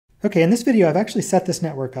Okay, in this video I've actually set this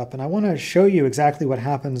network up, and I want to show you exactly what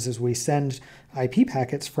happens as we send IP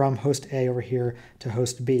packets from host A over here to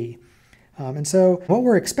host B. And so what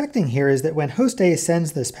we're expecting here is that when host A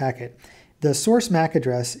sends this packet, the source MAC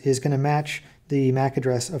address is going to match the MAC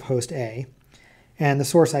address of host A, and the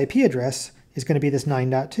source IP address is going to be this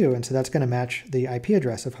 9.2, and so that's going to match the IP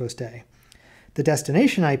address of host A. The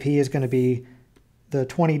destination IP is going to be the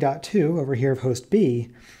 20.2 over here of host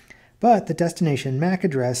B, but the destination MAC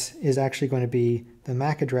address is actually going to be the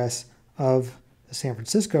MAC address of the San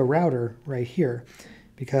Francisco router right here,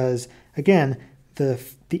 because again, the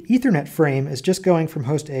Ethernet frame is just going from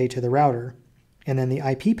host A to the router, and then the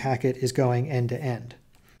IP packet is going end to end.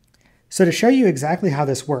 So to show you exactly how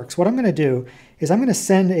this works, what I'm going to do is I'm going to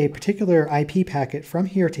send a particular IP packet from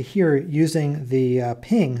here to here using the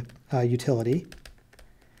ping utility.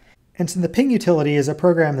 And so the ping utility is a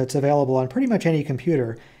program that's available on pretty much any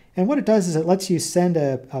computer. And what it does is it lets you send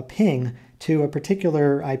a ping to a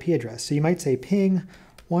particular IP address. So you might say ping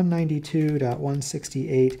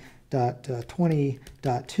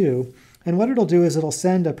 192.168.20.2. And what it'll do is it'll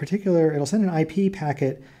send an IP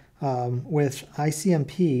packet with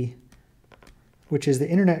ICMP, which is the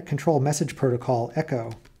Internet Control Message Protocol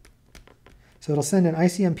echo. So it'll send an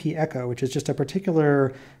ICMP echo, which is just a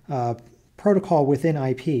particular protocol within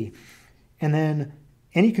IP. And then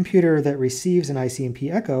any computer that receives an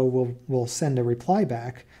ICMP echo will send a reply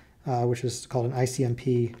back, which is called an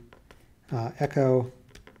ICMP echo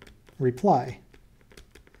reply.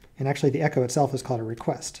 And actually the echo itself is called a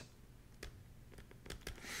request.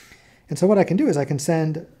 And so what I can do is I can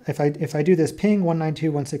send, if I do this ping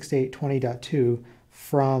 192.168.20.2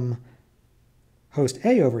 from host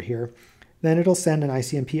A over here, then it'll send an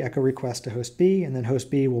ICMP echo request to host B, and then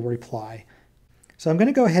host B will reply. So I'm going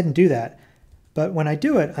to go ahead and do that. But when I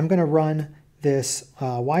do it, I'm going to run this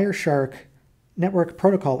Wireshark network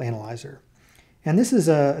protocol analyzer. And this is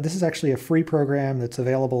actually a free program that's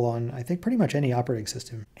available on, I think, pretty much any operating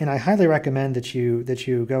system. And I highly recommend that you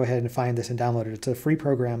go ahead and find this and download it. It's a free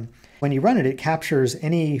program. When you run it, it captures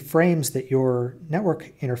any frames that your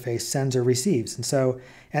network interface sends or receives. And so,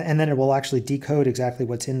 and then it will actually decode exactly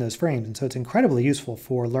what's in those frames. And so it's incredibly useful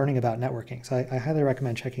for learning about networking. So I highly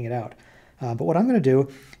recommend checking it out. But what I'm going to do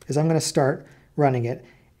is I'm going to start running it.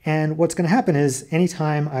 And what's going to happen is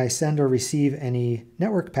anytime I send or receive any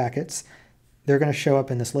network packets, they're going to show up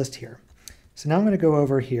in this list here. So now I'm going to go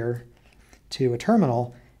over here to a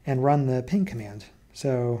terminal and run the ping command.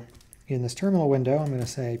 So in this terminal window, I'm going to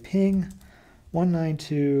say ping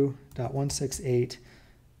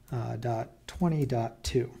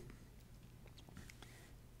 192.168.20.2.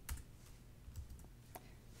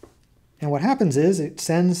 And what happens is it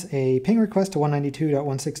sends a ping request to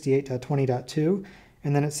 192.168.20.2,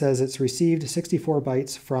 and then it says it's received 64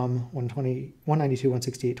 bytes from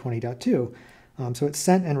 192.168.20.2. So it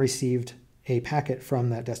sent and received a packet from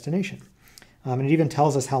that destination. And it even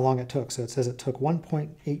tells us how long it took. So it says it took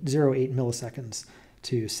 1.808 milliseconds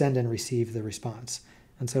to send and receive the response.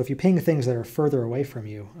 And so if you ping things that are further away from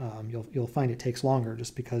you, you'll find it takes longer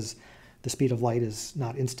just because the speed of light is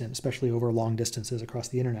not instant, especially over long distances across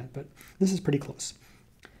the internet, but this is pretty close.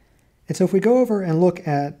 And so if we go over and look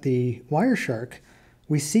at the Wireshark,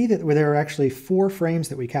 we see that there are actually 4 frames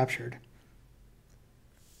that we captured.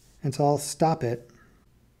 And so I'll stop it.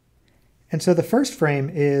 And so the first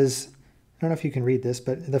frame is, I don't know if you can read this,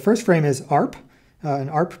 but the first frame is ARP, an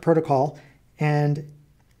ARP protocol, and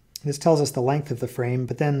this tells us the length of the frame,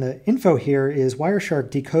 but then the info here is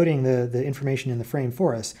Wireshark decoding the information in the frame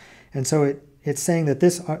for us. And so it's saying that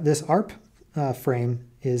this ARP frame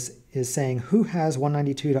is saying who has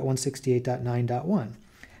 192.168.9.1.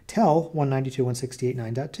 Tell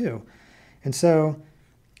 192.168.9.2. And so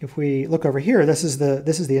if we look over here, this is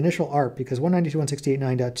the initial ARP, because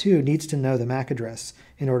 192.168.9.2 needs to know the MAC address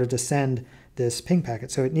in order to send this ping packet.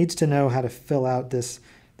 So it needs to know how to fill out this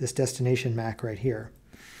destination MAC right here.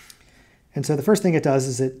 And so the first thing it does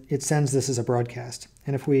is it sends this as a broadcast.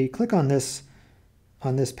 And if we click on this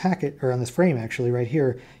packet, or on this frame actually right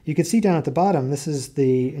here, you can see down at the bottom, this is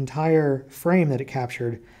the entire frame that it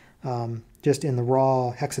captured just in the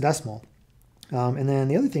raw hexadecimal. And then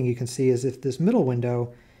the other thing you can see is if this middle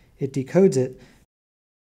window, it decodes it.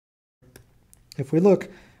 If we look,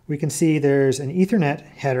 we can see there's an Ethernet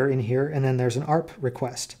header in here, and then there's an ARP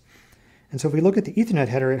request. And so if we look at the Ethernet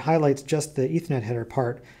header, it highlights just the Ethernet header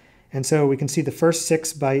part. And so we can see the first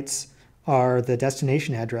 6 bytes are the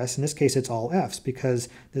destination address. In this case, it's all Fs because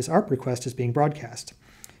this ARP request is being broadcast.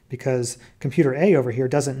 Because computer A over here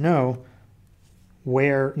doesn't know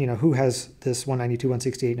where, who has this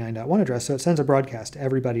 192.168.9.1 address, so it sends a broadcast to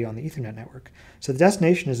everybody on the Ethernet network. So the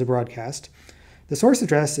destination is the broadcast. The source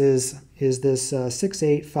address is this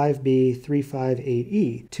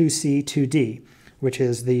 685B358E 2C2D, which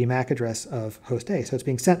is the MAC address of host A. So it's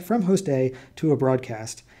being sent from host A to a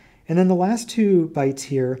broadcast. And then the last 2 bytes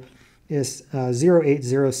here is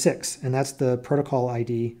 0806, and that's the protocol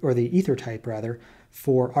ID, or the ether type rather,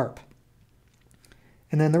 for ARP.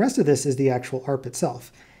 And then the rest of this is the actual ARP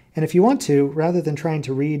itself. And if you want to, rather than trying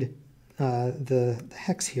to read the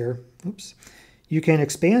hex here, oops, you can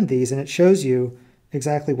expand these and it shows you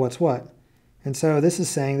exactly what's what. And so this is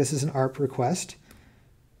saying this is an ARP request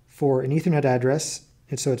for an Ethernet address.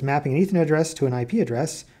 And so it's mapping an Ethernet address to an IP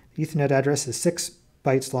address. The Ethernet address is 6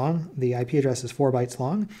 bytes long. The IP address is 4 bytes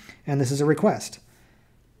long. And this is a request.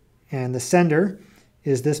 And the sender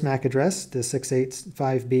is this MAC address, the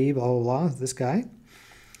 685B, blah, blah, blah, this guy.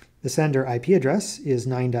 The sender IP address is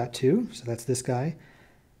 9.2, so that's this guy.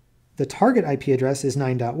 The target IP address is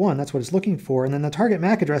 9.1, that's what it's looking for, and then the target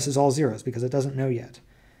MAC address is all zeros because it doesn't know yet.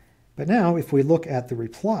 But now, if we look at the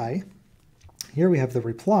reply, here we have the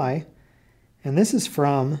reply, and this is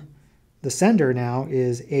from the sender now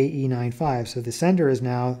is AE95, so the sender is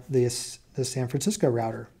now the San Francisco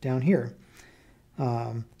router down here.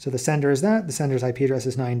 So the sender is that, the sender's IP address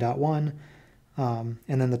is 9.1, and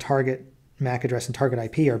then the target MAC address and target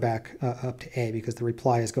IP are back up to A because the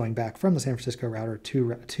reply is going back from the San Francisco router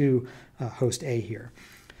to host A here.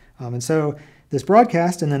 And so this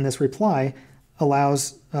broadcast and then this reply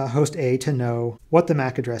allows host A to know what the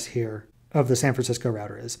MAC address here of the San Francisco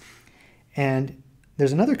router is. And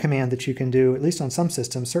there's another command that you can do, at least on some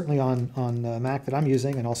systems, certainly on the Mac that I'm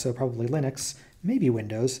using and also probably Linux, maybe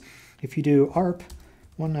Windows. If you do ARP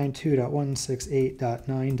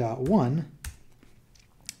 192.168.9.1,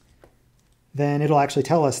 then it'll actually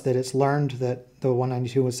tell us that it's learned that the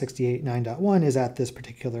 192.168.9.1 is at this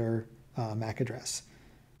particular MAC address.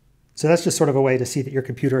 So that's just sort of a way to see that your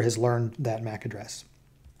computer has learned that MAC address.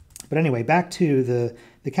 But anyway, back to the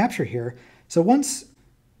capture here. So once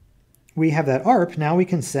we have that ARP, now we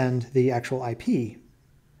can send the actual IP.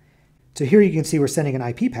 So here you can see we're sending an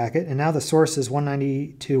IP packet, and now the source is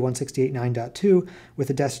 192.168.9.2 with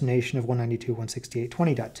a destination of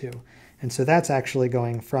 192.168.20.2. And so that's actually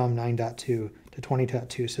going from 9.2 to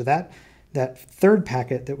 20.2. So that third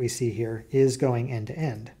packet that we see here is going end to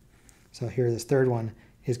end. So here this third one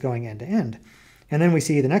is going end to end. And then we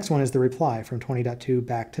see the next one is the reply from 20.2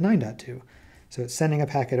 back to 9.2. So it's sending a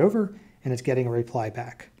packet over and it's getting a reply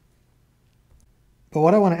back. But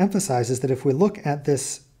what I want to emphasize is that if we look at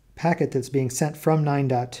this packet that's being sent from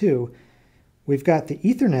 9.2, we've got the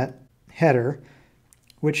Ethernet header,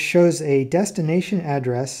 which shows a destination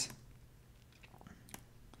address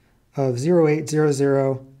of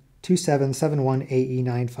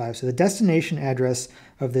 08002771AE95. So the destination address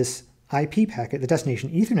of this IP packet, the destination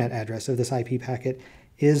Ethernet address of this IP packet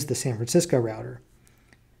is the San Francisco router.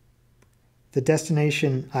 The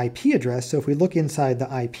destination IP address, so if we look inside the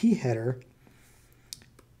IP header,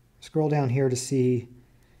 scroll down here to see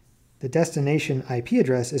the destination IP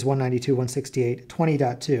address is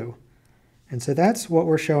 192.168.20.2. And so that's what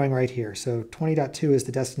we're showing right here. So 20.2 is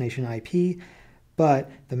the destination IP,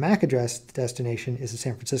 but the MAC address destination is the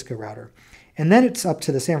San Francisco router. And then it's up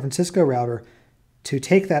to the San Francisco router to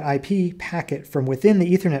take that IP packet from within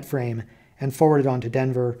the Ethernet frame and forward it on to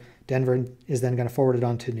Denver. Denver is then going to forward it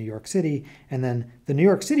on to New York City. And then the New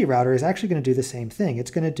York City router is actually going to do the same thing.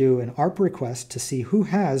 It's going to do an ARP request to see who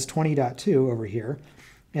has 20.2 over here.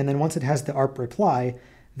 And then once it has the ARP reply,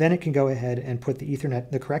 then it can go ahead and put the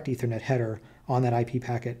Ethernet, the correct Ethernet header on that IP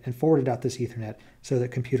packet and forward it out this Ethernet so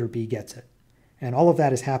that computer B gets it. And all of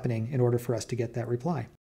that is happening in order for us to get that reply.